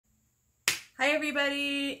Hi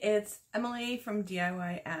everybody, it's Emily from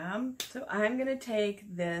D.I.Y. So I'm gonna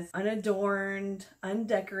take this unadorned,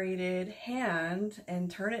 undecorated hand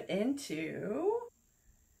and turn it into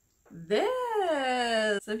this.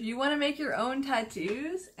 So if you want to make your own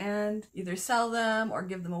tattoos and either sell them or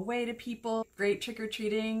give them away to people, great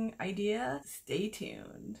trick-or-treating idea, stay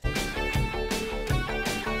tuned.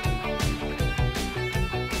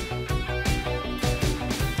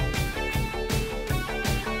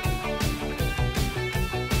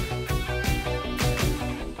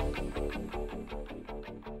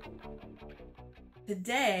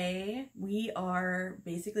 Today, we are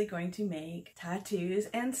basically going to make tattoos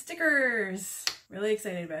and stickers. Really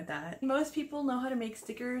excited about that. Most people know how to make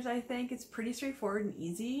stickers, I think. It's pretty straightforward and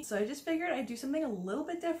easy. So I just figured I'd do something a little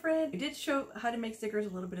bit different. I did show how to make stickers a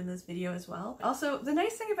little bit in this video as well. Also, the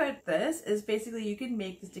nice thing about this is basically you can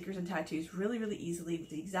make the stickers and tattoos really, really easily with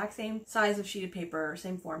the exact same size of sheet of paper,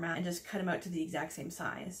 same format, and just cut them out to the exact same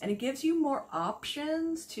size. And it gives you more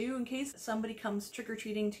options too, in case somebody comes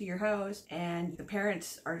trick-or-treating to your house and the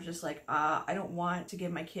parents are just like, I don't want to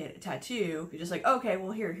give my kid a tattoo. You're just like, okay,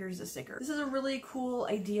 well here's a sticker. This is a really cool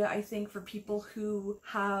idea, I think, for people who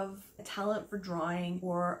have a talent for drawing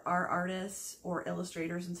or are artists or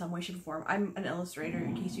illustrators in some way, shape, or form. I'm an illustrator,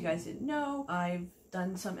 in case you guys didn't know. I've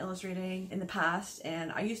done some illustrating in the past,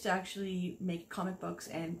 and I used to actually make comic books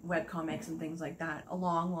and web comics and things like that a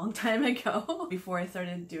long time ago before I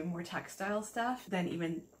started doing more textile stuff than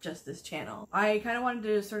even just this channel. I kind of wanted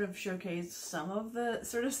to sort of showcase some of the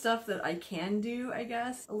sort of stuff that I can do, I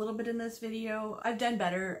guess, a little bit in this video. I've done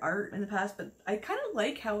better art in the past, but I kind of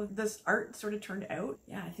like how this art sort of turned out.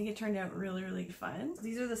 Yeah, I think it turned out really, really fun.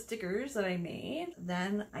 These are the stickers that I made.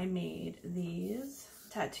 Then I made these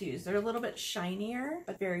tattoos. They're a little bit shinier,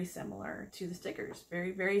 but very similar to the stickers.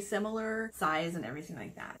 Very similar size and everything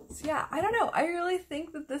like that. So yeah, I don't know. I really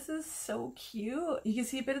think that this is so cute. You can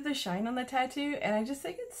see a bit of the shine on the tattoo, and I just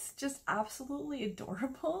think it's just absolutely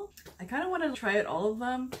adorable. I kind of want to try out all of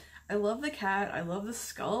them. I love the cat, I love the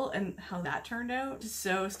skull, and how that turned out. Just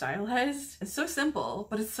so stylized. It's so simple,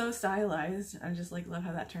 but it's so stylized. I just like love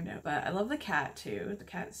how that turned out. But I love the cat too. The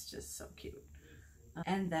cat's just so cute.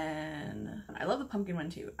 And then I love the pumpkin one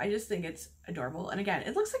too. I just think it's adorable. And again,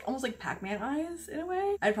 it looks like almost like Pac-Man eyes in a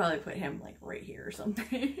way. I'd probably put him like right here or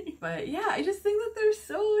something. But yeah, I just think that they're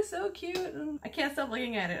so cute, and I can't stop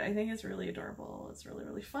looking at it. I think it's really adorable. It's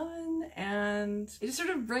really fun, and it just sort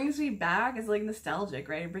of brings me back. It's like nostalgic,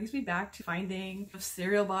 right? It brings me back to finding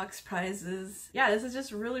cereal box prizes. Yeah, this is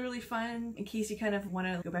just really fun in case you kind of want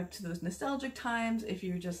to go back to those nostalgic times if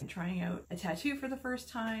you're just trying out a tattoo for the first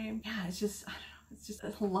time. Yeah, it's just, I don't know. It's just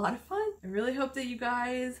a lot of fun. I really hope that you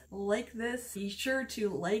guys like this. Be sure to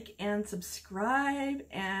like and subscribe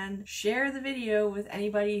and share the video with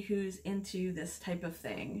anybody who's into this type of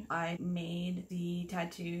thing. I made the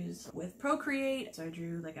tattoos with Procreate. So I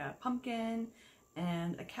drew like a pumpkin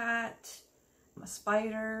and a cat, a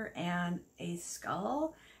spider, and a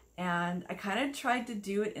skull. And I kind of tried to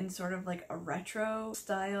do it in sort of like a retro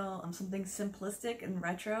style, something simplistic and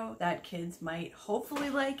retro that kids might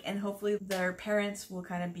hopefully like, and hopefully their parents will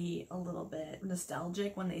kind of be a little bit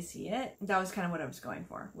nostalgic when they see it. That was kind of what I was going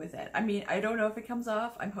for with it. I mean, I don't know if it comes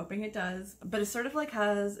off. I'm hoping it does. But it sort of like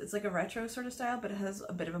it's like a retro sort of style, but it has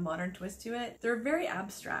a bit of a modern twist to it. They're very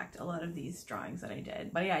abstract, a lot of these drawings that I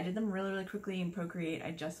did. But yeah, I did them really quickly in Procreate.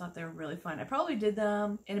 I just thought they were really fun. I probably did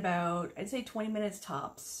them in about, I'd say 20 minutes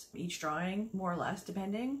tops. Each drawing, more or less,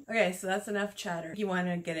 depending. Okay, so that's enough chatter. You want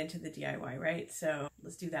to get into the DIY, right? So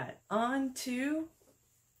let's do that. On to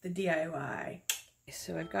the DIY.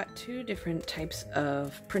 So I've got two different types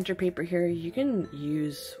of printer paper here. You can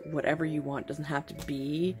use whatever you want. It doesn't have to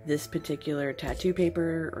be this particular tattoo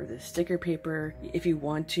paper or this sticker paper. If you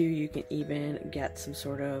want to, you can even get some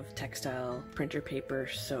sort of textile printer paper.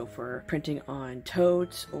 So for printing on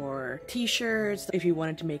totes or t-shirts, if you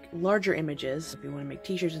wanted to make larger images, if you want to make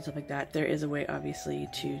t-shirts and stuff like that, there is a way obviously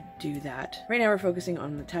to do that. Right now we're focusing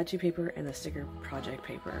on the tattoo paper and the sticker project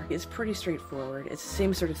paper. It's pretty straightforward. It's the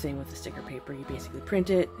same sort of thing with the sticker paper. You basically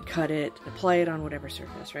print it, cut it, apply it on whatever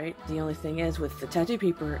surface, right? The only thing is with the tattoo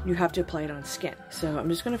paper, you have to apply it on skin. So I'm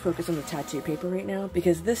just going to focus on the tattoo paper right now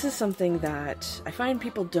because this is something that I find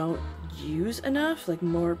people don't use enough. Like,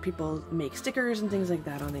 more people make stickers and things like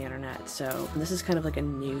that on the internet, so this is kind of like a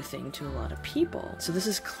new thing to a lot of people. So this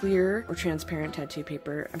is clear or transparent tattoo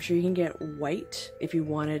paper. I'm sure you can get white if you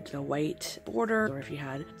wanted a white border, or if you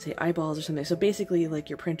had, say, eyeballs or something. So basically, like,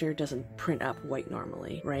 your printer doesn't print up white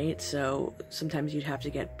normally, right? So sometimes you'd have to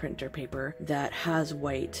get printer paper that has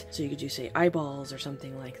white, so you could do, say, eyeballs or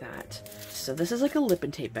something like that. So this is like a lip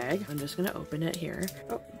and tape bag. I'm just gonna open it here.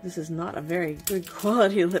 Oh, this is not a very good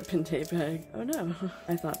quality lip and tape. tape bag. Oh no.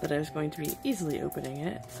 I thought that I was going to be easily opening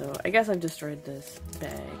it, so I guess I've destroyed this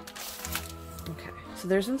bag. Okay, so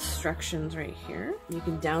there's instructions right here. You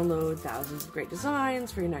can download thousands of great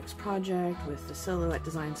designs for your next project with the Silhouette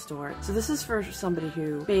Design Store. So this is for somebody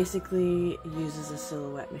who basically uses a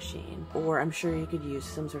Silhouette machine, or I'm sure you could use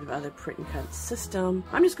some sort of other print and cut system.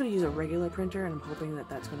 I'm just going to use a regular printer, and I'm hoping that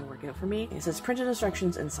that's going to work out for me. It says printed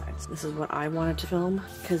instructions inside. So this is what I wanted to film,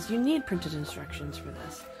 because you need printed instructions for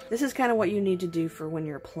this. This is kind of what you need to do for when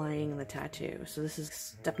you're applying the tattoo. So this is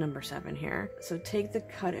step number 7 here. So take the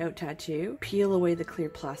cutout tattoo, peel away the clear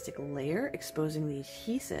plastic layer, exposing the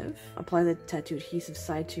adhesive. Apply the tattoo adhesive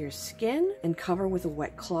side to your skin and cover with a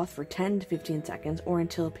wet cloth for 10 to 15 seconds or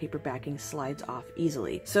until paper backing slides off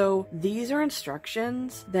easily. So these are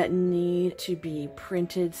instructions that need to be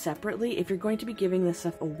printed separately. If you're going to be giving this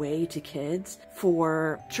stuff away to kids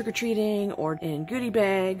for trick-or-treating or in goodie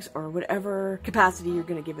bags or whatever capacity you're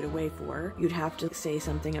going to give it away for, you'd have to say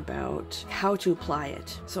something about how to apply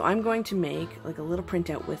it. So I'm going to make like a little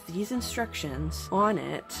printout with these instructions on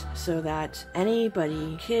it so that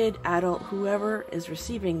anybody, kid, adult, whoever is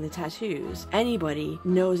receiving the tattoos, anybody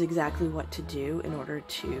knows exactly what to do in order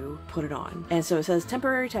to put it on. And so it says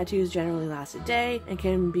temporary tattoos generally last a day and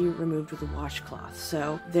can be removed with a washcloth.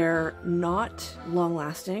 So they're not long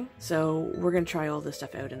lasting. So we're going to try all this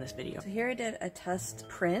stuff out in this video. So here I did a test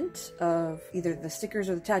print of either the stickers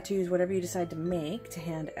or the tattoos, whatever you decide to make to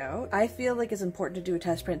hand out. I feel like it's important to do a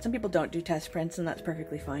test print. Some people don't do test prints, and that's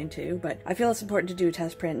perfectly fine too, but I feel it's important to do a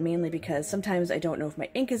test print mainly because sometimes I don't know if my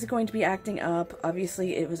ink is going to be acting up.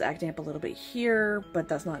 Obviously it was acting up a little bit here, but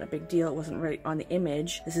that's not a big deal. It wasn't right on the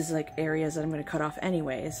image. This is like areas that I'm going to cut off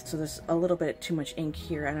anyways, so there's a little bit too much ink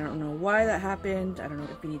here. I don't know why that happened. I don't know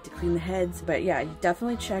if you need to clean the heads, but yeah, you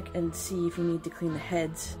definitely check and see if you need to clean the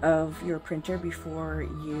heads of your printer before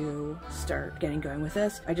you start getting going with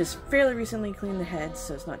this. I just fairly recently cleaned the heads,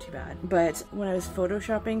 so it's not too bad. But when I was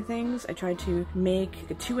photoshopping things, I tried to make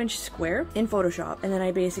a 2-inch square in Photoshop, and then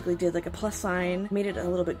I basically did like a plus sign, made it a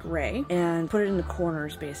little bit gray, and put it in the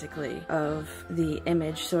corners basically of the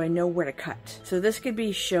image so I know where to cut. So this could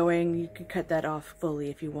be showing, you could cut that off fully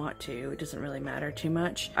if you want to. It doesn't really matter too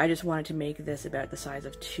much. I just wanted to make this about the size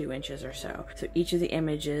of 2 inches or so. So each of the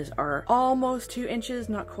images are almost 2 inches,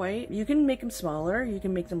 not quite. You can make them smaller, you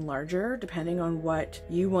can make them larger, depending on what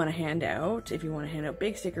you want to hand out, if you want to hand out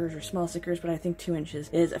big stickers or small stickers, but I think 2 inches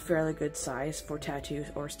is a fairly good size for tattoos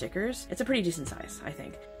or stickers. It's a pretty decent size, I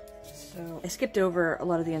think. So I skipped over a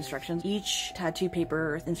lot of the instructions. Each tattoo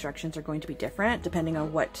paper instructions are going to be different depending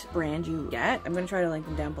on what brand you get. I'm going to try to link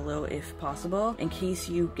them down below if possible. In case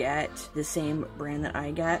you get the same brand that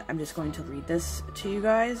I get, I'm just going to read this to you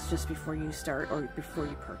guys just before you start or before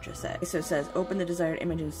you purchase it. So it says, open the desired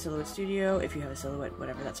image in Silhouette Studio. If you have a Silhouette,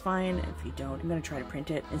 whatever, that's fine. If you don't, I'm going to try to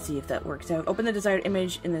print it and see if that works out. Open the desired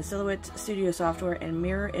image in the Silhouette Studio software and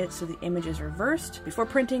mirror it so the image is reversed. Before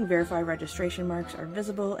printing, verify registration marks are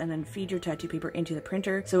visible and then feed your tattoo paper into the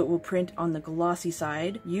printer so it will print on the glossy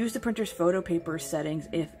side. Use the printer's photo paper settings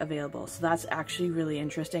if available. So that's actually really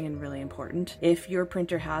interesting and really important. If your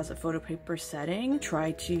printer has a photo paper setting,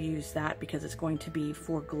 try to use that because it's going to be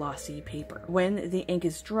for glossy paper. When the ink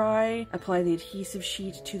is dry, apply the adhesive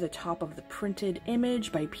sheet to the top of the printed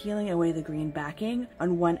image by peeling away the green backing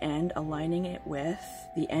on one end, aligning it with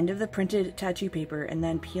the end of the printed tattoo paper, and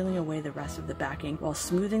then peeling away the rest of the backing while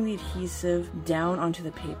smoothing the adhesive down onto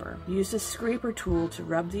the paper. Use the scraper tool to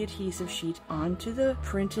rub the adhesive sheet onto the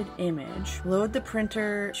printed image. Load the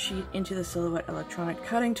printer sheet into the Silhouette electronic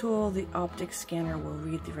cutting tool. The optic scanner will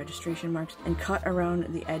read the registration marks and cut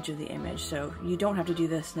around the edge of the image. So you don't have to do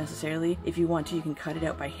this necessarily. If you want to, you can cut it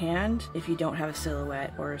out by hand if you don't have a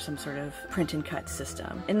Silhouette or some sort of print and cut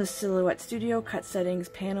system. In the Silhouette Studio cut settings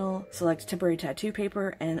panel, select temporary tattoo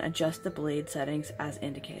paper and adjust the blade settings as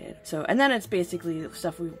indicated. So, and then it's basically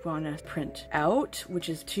stuff we want to print out, which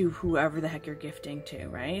is to whoever the heck you're gifting to,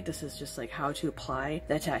 right? This is just like how to apply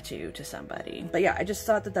the tattoo to somebody. But yeah, I just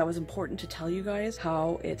thought that that was important to tell you guys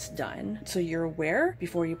how it's done so you're aware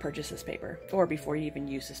before you purchase this paper or before you even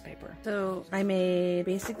use this paper. So I made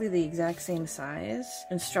basically the exact same size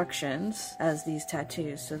instructions as these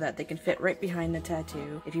tattoos so that they can fit right behind the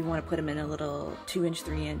tattoo if you want to put them in a little 2-inch,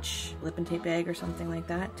 3-inch lip and tape bag or something like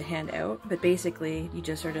that to hand out. But basically you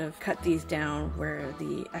just sort of cut these down where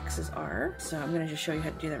the X's are. So I'm going to just show you how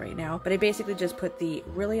to do that right right now, but I basically just put the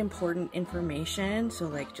really important information, so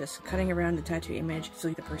like just cutting around the tattoo image, so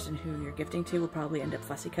the person who you're gifting to will probably end up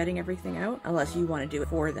fussy cutting everything out, unless you want to do it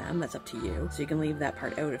for them. That's up to you, so you can leave that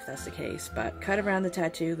part out if that's the case. But cut around the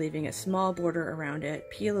tattoo, leaving a small border around it,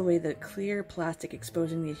 peel away the clear plastic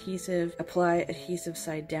exposing the adhesive, apply adhesive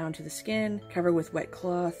side down to the skin, cover with wet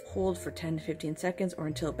cloth, hold for 10 to 15 seconds or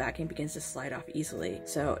until backing begins to slide off easily.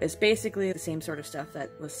 So it's basically the same sort of stuff that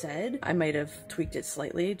was said. I might have tweaked it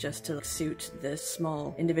slightly just to suit this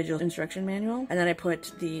small individual instruction manual, and then I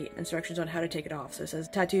put the instructions on how to take it off. So it says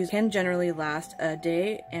tattoos can generally last a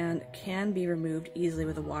day and can be removed easily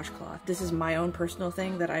with a washcloth. This is my own personal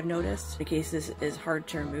thing that I've noticed. In case this is hard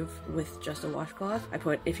to remove with just a washcloth, I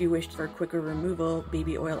put, if you wish for quicker removal,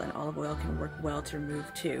 baby oil and olive oil can work well to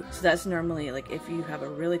remove too. So that's normally like if you have a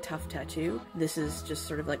really tough tattoo, this is just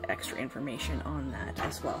sort of like extra information on that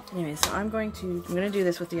as well. Anyway, so I'm gonna do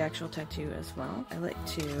this with the actual tattoo as well. I like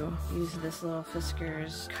to use this little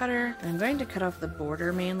Fiskars cutter. I'm going to cut off the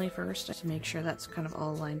border mainly first to make sure that's kind of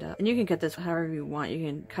all lined up. And you can cut this however you want. You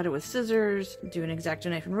can cut it with scissors, do an X-Acto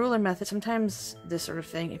knife and ruler method. Sometimes this sort of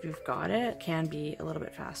thing, if you've got it, can be a little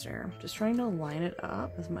bit faster. Just trying to line it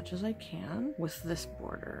up as much as I can with this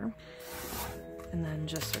border. And then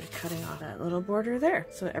just sort of cutting off that little border there.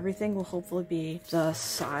 So everything will hopefully be the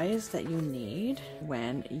size that you need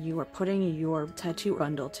when you are putting your tattoo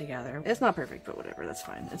bundle together. It's not perfect, but whatever, that's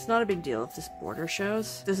fine. It's not a big deal if this border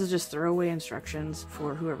shows. This is just throwaway instructions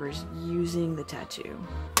for whoever's using the tattoo.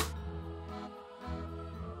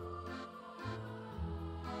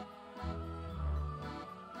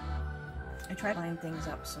 I try to line things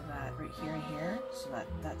up so that right here and here, so that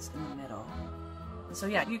that's in the middle. So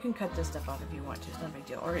yeah, you can cut this stuff off if you want to, it's not a big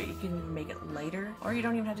deal. Or you can make it lighter, or you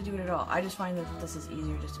don't even have to do it at all. I just find that this is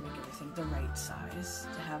easier just to make everything the right size,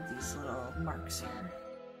 to have these little marks here.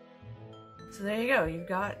 So there you go, you've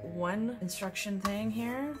got one instruction thing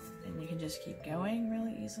here, and you can just keep going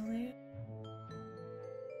really easily.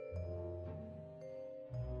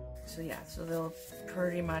 So yeah, so they'll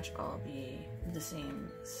pretty much all be the same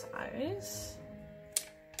size.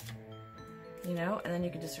 You know, and then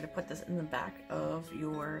you can just sort of put this in the back of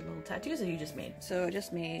your little tattoos that you just made. So I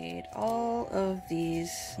just made all of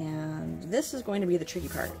these, and this is going to be the tricky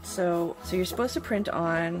part. So you're supposed to print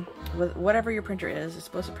on, whatever your printer is, it's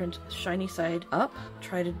supposed to print shiny side up.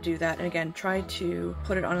 Try to do that, and again, try to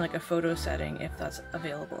put it on like a photo setting if that's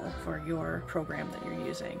available for your program that you're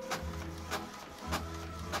using.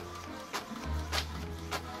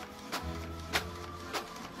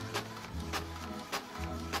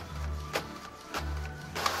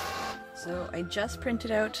 So I just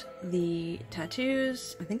printed out the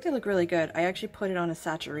tattoos. I think they look really good. I actually put it on a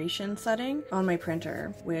saturation setting on my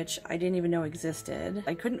printer, which I didn't even know existed.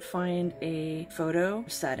 I couldn't find a photo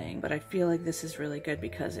setting, but I feel like this is really good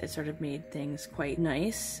because it sort of made things quite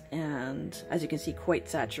nice and, as you can see, quite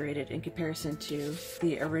saturated in comparison to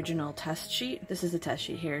the original test sheet. This is the test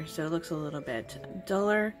sheet here, so it looks a little bit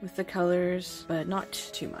duller with the colors, but not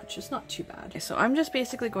too much. It's not too bad. Okay, so I'm just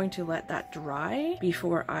basically going to let that dry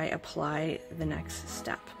before I apply the next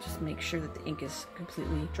step. Just make sure that the ink is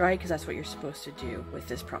completely dry, because that's what you're supposed to do with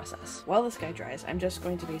this process. While this guy dries, I'm just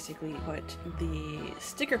going to basically put the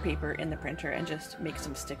sticker paper in the printer and just make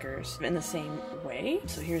some stickers in the same way.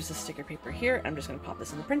 So here's the sticker paper here. I'm just going to pop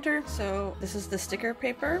this in the printer. So this is the sticker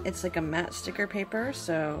paper. It's like a matte sticker paper,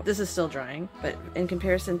 so this is still drying, but in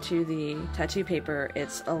comparison to the tattoo paper,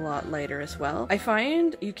 it's a lot lighter as well. I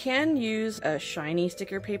find you can use a shiny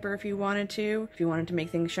sticker paper if you wanted to make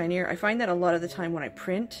things shinier. I find that a lot of the time when I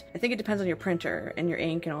print, I think it depends on your printer and your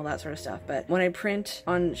ink and all that sort of stuff, but when I print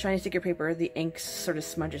on shiny sticker paper, the ink sort of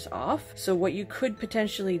smudges off. So what you could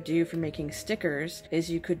potentially do for making stickers is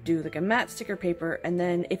you could do like a matte sticker paper, and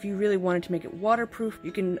then if you really wanted to make it waterproof,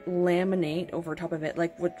 you can laminate over top of it,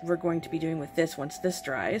 like what we're going to be doing with this once this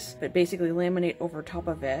dries, but basically laminate over top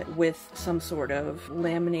of it with some sort of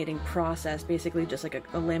laminating process, basically just like a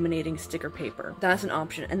laminating sticker paper. That's an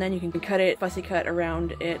option, and then you can cut it, fussy cut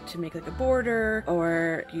around it to make like a border,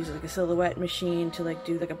 or use like a silhouette machine to like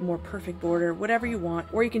do like a more perfect border, whatever you want.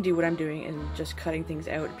 Or you can do what I'm doing and just cutting things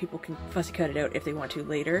out. People can fussy cut it out if they want to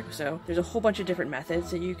later. So there's a whole bunch of different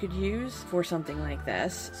methods that you could use for something like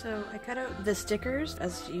this. So I cut out the stickers,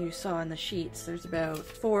 as you saw in the sheets. There's about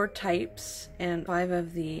 4 types and 5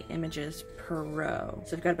 of the images per row.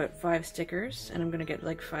 So I've got about 5 stickers, and I'm gonna get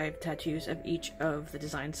like 5 tattoos of each of the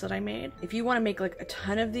designs that I made. If you want to make like a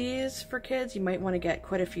ton of these for kids, you might want to get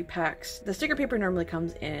quite a few packs packs. The sticker paper normally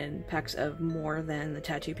comes in packs of more than the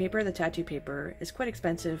tattoo paper. The tattoo paper is quite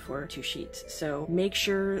expensive for 2 sheets, so make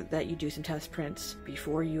sure that you do some test prints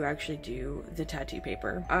before you actually do the tattoo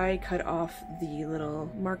paper. I cut off the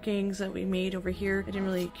little markings that we made over here. I didn't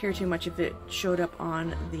really care too much if it showed up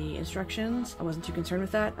on the instructions. I wasn't too concerned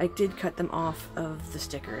with that. I did cut them off of the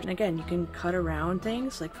stickers. And again, you can cut around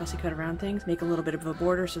things, like fussy cut around things, make a little bit of a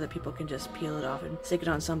border so that people can just peel it off and stick it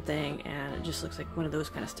on something, and it just looks like one of those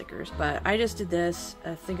kind of stickers. But I just did this.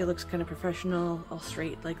 I think it looks kind of professional, all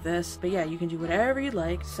straight like this. But yeah, you can do whatever you'd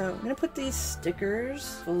like. So I'm gonna put these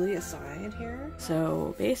stickers fully aside here.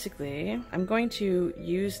 So basically, I'm going to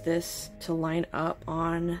use this to line up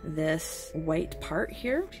on this white part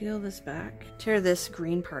here. Peel this back, tear this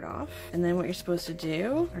green part off, and then what you're supposed to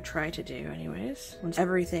do, or try to do anyways, once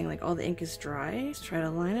everything, like all the ink is dry, just try to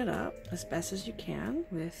line it up as best as you can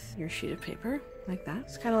with your sheet of paper. Like that.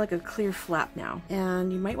 It's kind of like a clear flap now.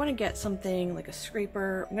 And you might want to get something like a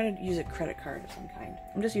scraper. I'm going to use a credit card of some kind.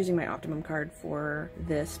 I'm just using my Optimum card for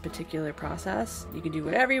this particular process. You can do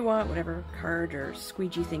whatever you want, whatever card or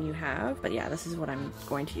squeegee thing you have. But yeah, this is what I'm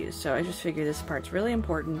going to use. So I just figure this part's really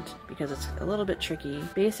important because it's a little bit tricky.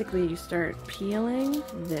 Basically, you start peeling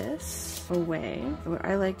this away. And what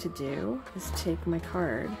I like to do is take my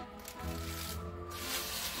card,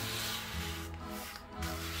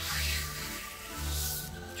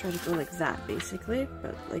 try to go like that basically,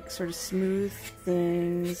 but like sort of smooth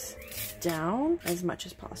things down as much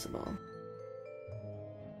as possible.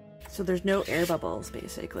 So there's no air bubbles,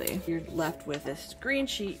 basically. You're left with this green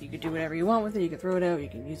sheet. You could do whatever you want with it. You can throw it out. You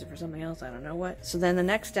can use it for something else. I don't know what. So then the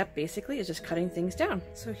next step, basically, is just cutting things down.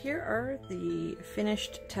 So here are the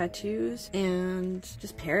finished tattoos, and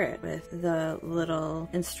just pair it with the little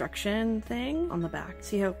instruction thing on the back.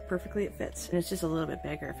 See how perfectly it fits? And it's just a little bit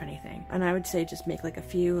bigger, if anything. And I would say just make like a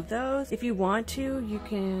few of those. If you want to, you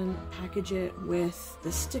can package it with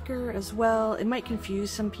the sticker as well. It might confuse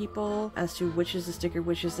some people as to which is the sticker,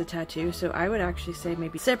 which is the tattoo. So I would actually say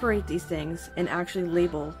maybe separate these things and actually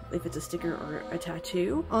label if it's a sticker or a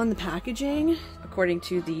tattoo on the packaging. According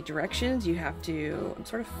to the directions, you have to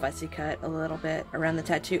sort of fussy cut a little bit around the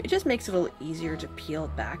tattoo. It just makes it a little easier to peel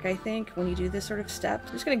back, I think, when you do this sort of step.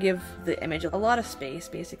 I'm just going to give the image a lot of space,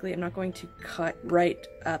 basically. I'm not going to cut right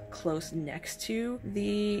up close next to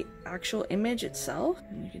the actual image itself.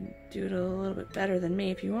 And you can do it a little bit better than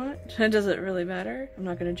me if you want. It doesn't really matter. I'm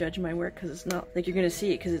not going to judge my work because it's not like you're going to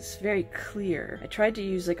see it because it's very clear. I tried to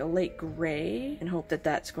use like a light gray and hope that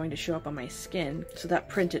that's going to show up on my skin. So that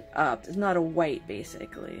printed up. It's not a white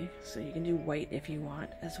basically. So you can do white if you want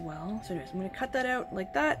as well. So anyways, I'm going to cut that out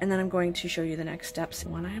like that, and then I'm going to show you the next steps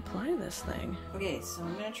when I apply this thing. Okay, so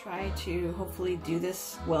I'm going to try to hopefully do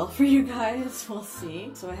this well for you guys. We'll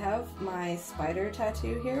see. So I have my spider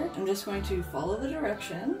tattoo here. I'm just going to follow the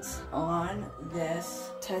directions on this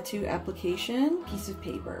tattoo application piece of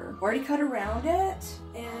paper. Already cut around it,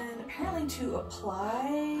 and apparently to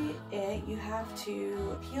apply it you have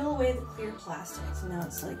to peel away the clear plastic. So now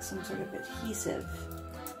it's like some sort of adhesive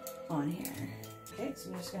on here. Okay,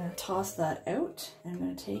 so I'm just gonna toss that out, and I'm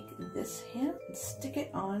gonna take this hand and stick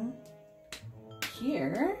it on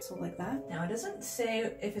here, so like that. Now it doesn't say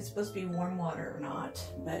if it's supposed to be warm water or not,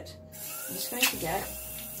 but I'm just going to get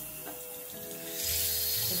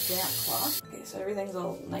a damp cloth. Okay, so everything's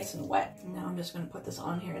all nice and wet. Now I'm just going to put this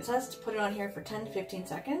on here. It says to put it on here for 10 to 15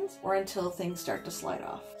 seconds or until things start to slide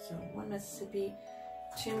off. So 1 Mississippi,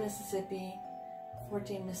 2 Mississippi,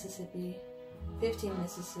 14 Mississippi, 15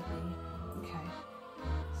 Mississippi. Okay,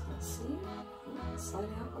 so let's see. Ooh, it's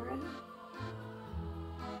sliding out already.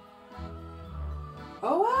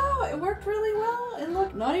 Oh wow, it worked really well, and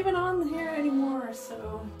look, not even on here anymore,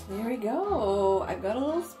 so there we go. I've got a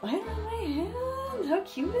little spider in my hand. How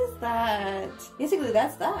cute is that? Basically,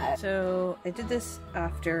 that's that. So I did this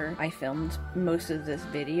after I filmed most of this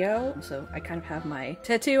video, so I kind of have my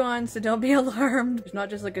tattoo on, so don't be alarmed. There's not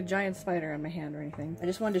just like a giant spider on my hand or anything. I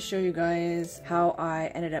just wanted to show you guys how I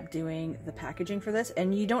ended up doing the packaging for this,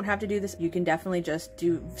 and you don't have to do this. You can definitely just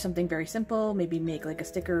do something very simple, maybe make like a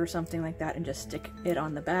sticker or something like that and just stick it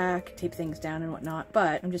on the back, tape things down and whatnot.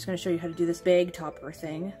 But I'm just going to show you how to do this big topper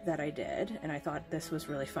thing that I did, and I thought this was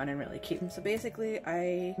really fun and really cute. So basically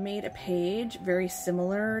I made a page very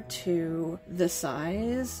similar to the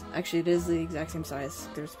size. Actually, it is the exact same size.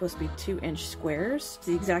 They're supposed to be 2-inch squares. It's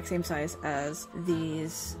the exact same size as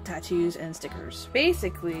these tattoos and stickers.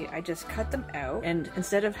 Basically, I just cut them out, and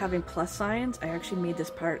instead of having plus signs, I actually made this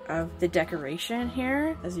part of the decoration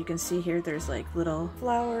here. As you can see here, there's like little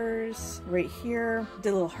flowers right here.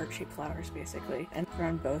 Did little heart-shaped flowers basically, and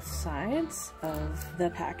on both sides of the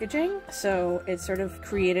packaging. So it sort of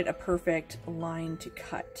created a perfect line line to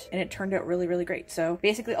cut, and it turned out really, really great. So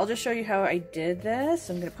basically I'll just show you how I did this.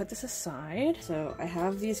 I'm gonna put this aside. So I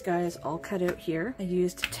have these guys all cut out here. I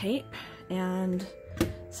used tape and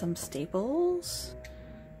some staples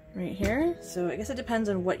right here. So I guess it depends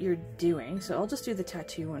on what you're doing. So I'll just do the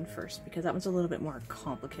tattoo one first because that one's a little bit more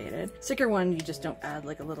complicated. Sticker one, you just don't add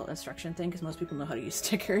like a little instruction thing because most people know how to use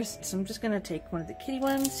stickers. So I'm just gonna take one of the kitty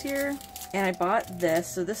ones here. And I bought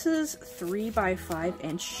this. So this is 3x5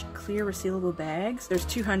 inch clear resealable bags. There's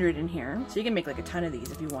 200 in here. So you can make like a ton of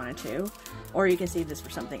these if you wanted to. Or you can save this for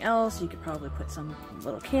something else. You could probably put some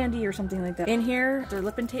little candy or something like that in here. They're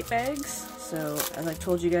lip and tape bags. So as I've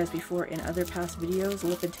told you guys before in other past videos,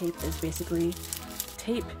 lip and tape is basically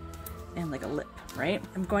tape and like a lip, right?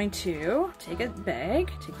 I'm going to take a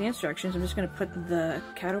bag, take the instructions. I'm just going to put the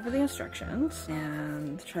cat over the instructions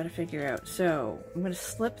and try to figure out. So I'm going to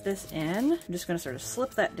slip this in. I'm just going to sort of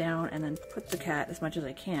slip that down and then put the cat as much as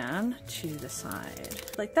I can to the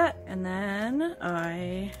side like that. And then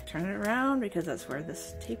I turn it around because that's where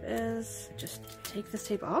this tape is. Just take this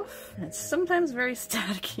tape off, and it's sometimes very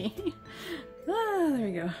staticky. Ah, there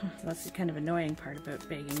we go. That's the kind of annoying part about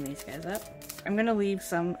bagging these guys up. I'm gonna leave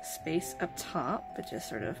some space up top, but just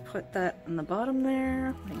sort of put that on the bottom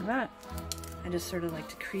there, like that. I just sort of like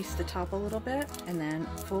to crease the top a little bit and then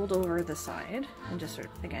fold over the side and just sort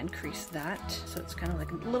of, again, crease that. So it's kind of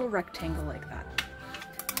like a little rectangle like that.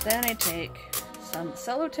 Then I take some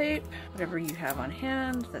sellotape, whatever you have on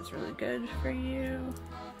hand that's really good for you.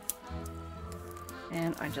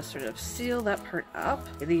 And I just sort of seal that part up.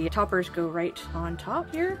 The toppers go right on top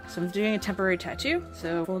here. So I'm doing a temporary tattoo.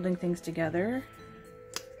 So folding things together.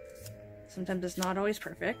 Sometimes it's not always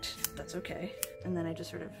perfect. That's okay. And then I just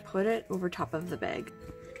sort of put it over top of the bag.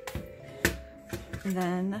 And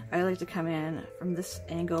then I like to come in from this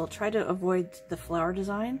angle, try to avoid the flower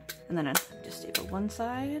design, and then I just staple one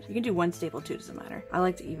side. You can do one staple too, doesn't matter. I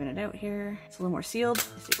like to even it out here. It's a little more sealed.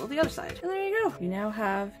 I staple the other side. And there you go. You now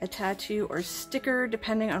have a tattoo or sticker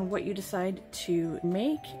depending on what you decide to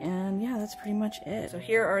make. And yeah, that's pretty much it. So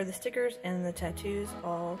here are the stickers and the tattoos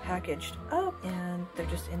all packaged up, and they're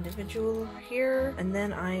just individual here. And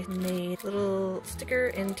then I made little sticker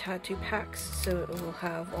and tattoo packs, so it will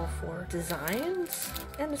have all 4 designs.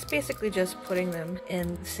 And it's basically just putting them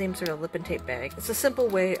in the same sort of lip and tape bag. It's a simple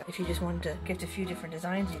way. If you just wanted to gift a few different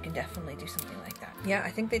designs, you can definitely do something like that. Yeah,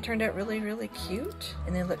 I think they turned out really, really cute,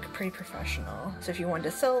 and they look pretty professional. So if you wanted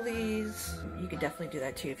to sell these, you could definitely do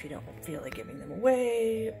that too if you don't feel like giving them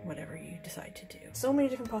away, whatever you decide to do. So many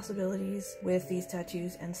different possibilities with these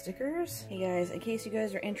tattoos and stickers. Hey guys, in case you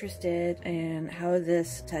guys are interested in how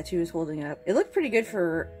this tattoo is holding up, it looked pretty good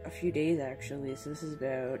for a few days actually. So this is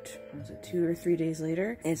about, what was it, 2 or 3 days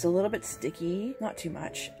later. It's a little bit sticky, not too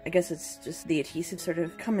much. I guess it's just the adhesive sort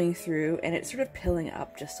of coming through, and it's sort of pilling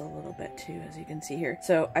up just a little bit too, as you can see here.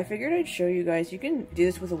 So I figured I'd show you guys. You can do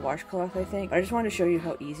this with a washcloth, I think, but I just wanted to show you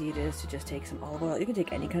how easy it is to just take some olive oil. You can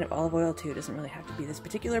take any kind of olive oil too. It doesn't really have to be this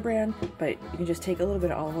particular brand, but you can just take a little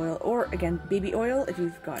bit of olive oil, or again, baby oil if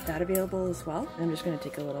you've got that available as well. And I'm just going to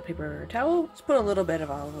take a little paper towel, just put a little bit of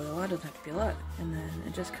olive oil on. It doesn't have to be a lot, and then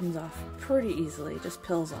it just comes off pretty easily. It just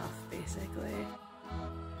pills off basically.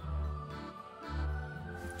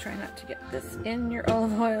 Try not to get this in your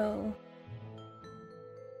olive oil.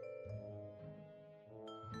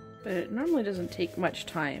 But it normally doesn't take much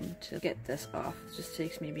time to get this off. It just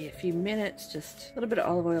takes maybe a few minutes, just a little bit of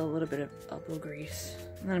olive oil, a little bit of elbow grease.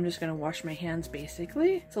 And then I'm just gonna wash my hands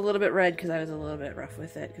basically. It's a little bit red because I was a little bit rough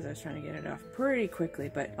with it because I was trying to get it off pretty quickly,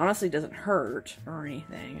 but honestly it doesn't hurt or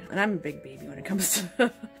anything. And I'm a big baby when it comes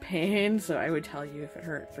to pain, so I would tell you if it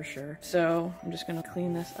hurt for sure. So I'm just gonna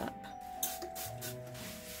clean this up.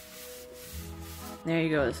 There you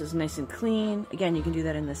go, this is nice and clean. Again, you can do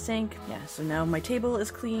that in the sink. Yeah, so now my table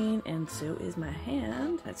is clean and so is my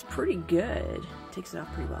hand. That's pretty good. Takes it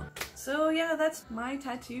off pretty well. So yeah, that's my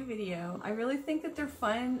tattoo video. I really think that they're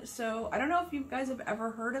fun. So I don't know if you guys have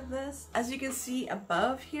ever heard of this. As you can see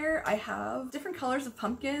above here, I have different colors of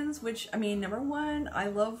pumpkins, which, I mean, number one, I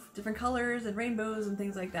love different colors and rainbows and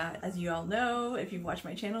things like that, as you all know if you've watched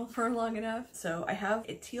my channel for long enough. So I have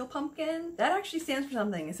a teal pumpkin. That actually stands for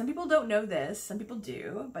something. And some people don't know this, some people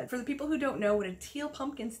do, but for the people who don't know what a teal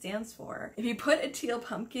pumpkin stands for, if you put a teal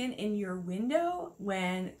pumpkin in your window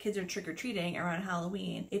when kids are trick-or-treating around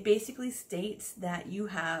Halloween, it basically basically states that you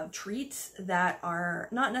have treats that are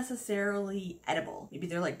not necessarily edible. Maybe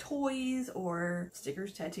they're like toys or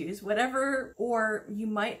stickers, tattoos, whatever, or you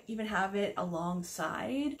might even have it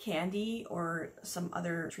alongside candy or some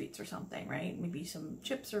other treats or something, right? Maybe some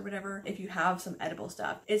chips or whatever, if you have some edible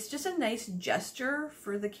stuff. It's just a nice gesture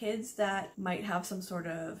for the kids that might have some sort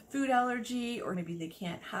of food allergy, or maybe they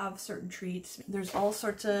can't have certain treats. There's all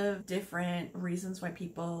sorts of different reasons why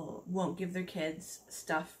people won't give their kids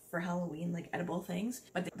stuff for Halloween, like edible things,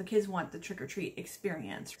 but the kids want the trick-or-treat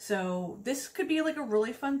experience. So this could be like a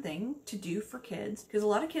really fun thing to do for kids, because a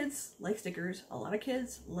lot of kids like stickers, a lot of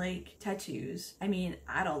kids like tattoos. I mean,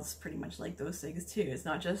 adults pretty much like those things too. It's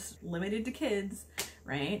not just limited to kids,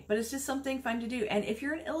 right? But it's just something fun to do. And if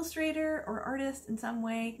you're an illustrator or artist in some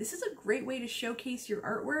way, this is a great way to showcase your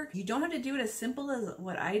artwork. You don't have to do it as simple as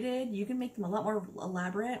what I did. You can make them a lot more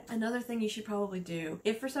elaborate. Another thing you should probably do,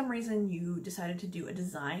 if for some reason you decided to do a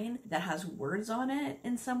design that has words on it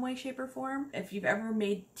in some way, shape, or form. If you've ever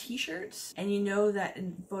made t-shirts and you know that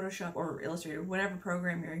in Photoshop or Illustrator, whatever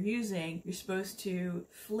program you're using, you're supposed to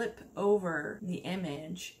flip over the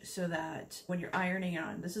image so that when you're ironing it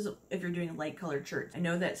on, this is if you're doing light colored shirts. I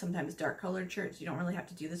know that sometimes dark colored shirts, you don't really have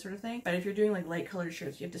to do this sort of thing, but if you're doing like light colored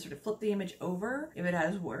shirts, you have to sort of flip the image over if it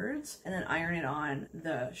has words and then iron it on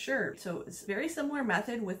the shirt. So it's a very similar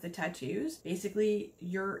method with the tattoos. Basically,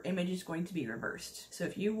 your image is going to be reversed. So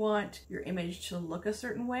if you want your image to look a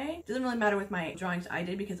certain way, it doesn't really matter with my drawings I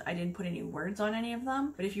did because I didn't put any words on any of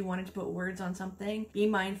them, but if you wanted to put words on something, be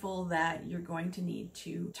mindful that you're going to need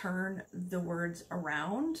to turn the words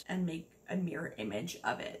around and make a mirror image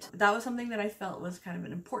of it. That was something that I felt was kind of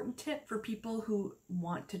an important tip for people who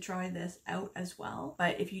want to try this out as well.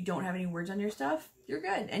 But if you don't have any words on your stuff, you're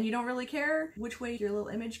good. And you don't really care which way your little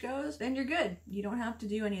image goes, then you're good. You don't have to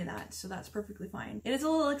do any of that. So that's perfectly fine. It is a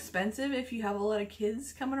little expensive if you have a lot of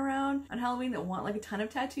kids coming around on Halloween that want like a ton of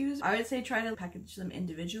tattoos. I would say try to package them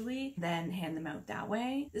individually, then hand them out that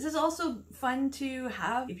way. This is also fun to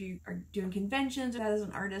have if you are doing conventions as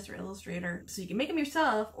an artist or illustrator. So you can make them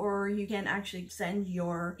yourself, or you can actually send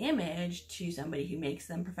your image to somebody who makes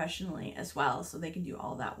them professionally as well, so they can do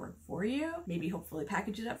all that work for you. Maybe hopefully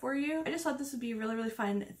package it up for you. I just thought this would be a really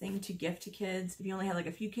fun thing to gift to kids. If you only have like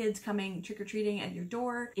a few kids coming trick-or-treating at your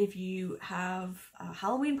door, if you have a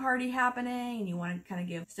Halloween party happening and you want to kind of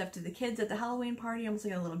give stuff to the kids at the Halloween party, almost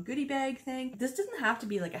like a little goodie bag thing. This doesn't have to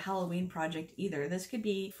be like a Halloween project either. This could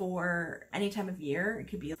be for any time of year.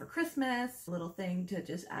 It could be for Christmas, a little thing to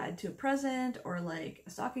just add to a present, or like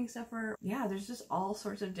a stocking stuffer. Yeah, there's just all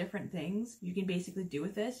sorts of different things you can basically do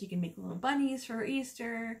with this. You can make little bunnies for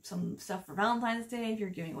Easter, some stuff for Valentine's Day if you're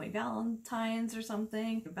giving away Valentines or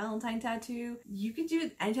something, a Valentine tattoo. You can do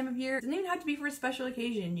it any time of year. It doesn't even have to be for a special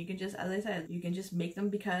occasion. You can just, as I said, you can just make them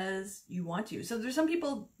because you want to. So there's some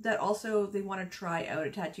people that also, they want to try out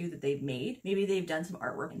a tattoo that they've made. Maybe they've done some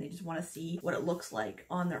artwork and they just want to see what it looks like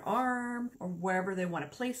on their arm or wherever they want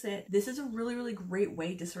to place it. This is a really great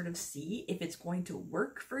way to sort of see if it's going to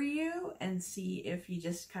work for you and see if you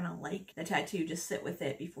just kind of like the tattoo. Just sit with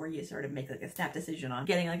it before you sort of make like a snap decision on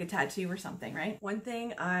getting like a tattoo or something, right? One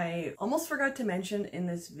thing I almost forgot to mention in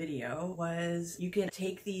this video was you can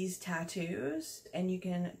take these tattoos and you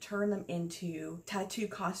can turn them into tattoo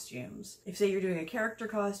costumes. If say you're doing a character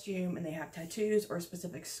costume and they have tattoos or a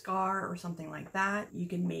specific scar or something like that, you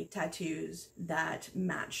can make tattoos that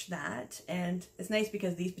match that. And it's nice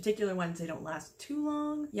because these particular ones, they don't last too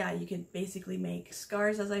long. Yeah, you could basically make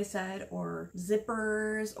scars, as I said, or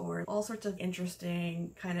zippers, or all sorts of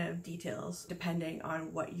interesting kind of details depending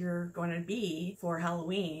on what you're going to be for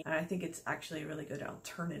Halloween. And I think it's actually a really good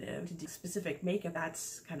alternative to do specific makeup.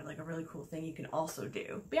 That's kind of like a really cool thing you can also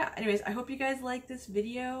do. But yeah, anyways, I hope you guys like this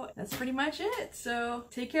video. That's pretty much it. So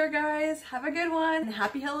take care, guys. Have a good one. And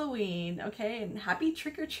happy Halloween, okay? And happy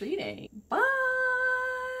trick-or-treating. Bye!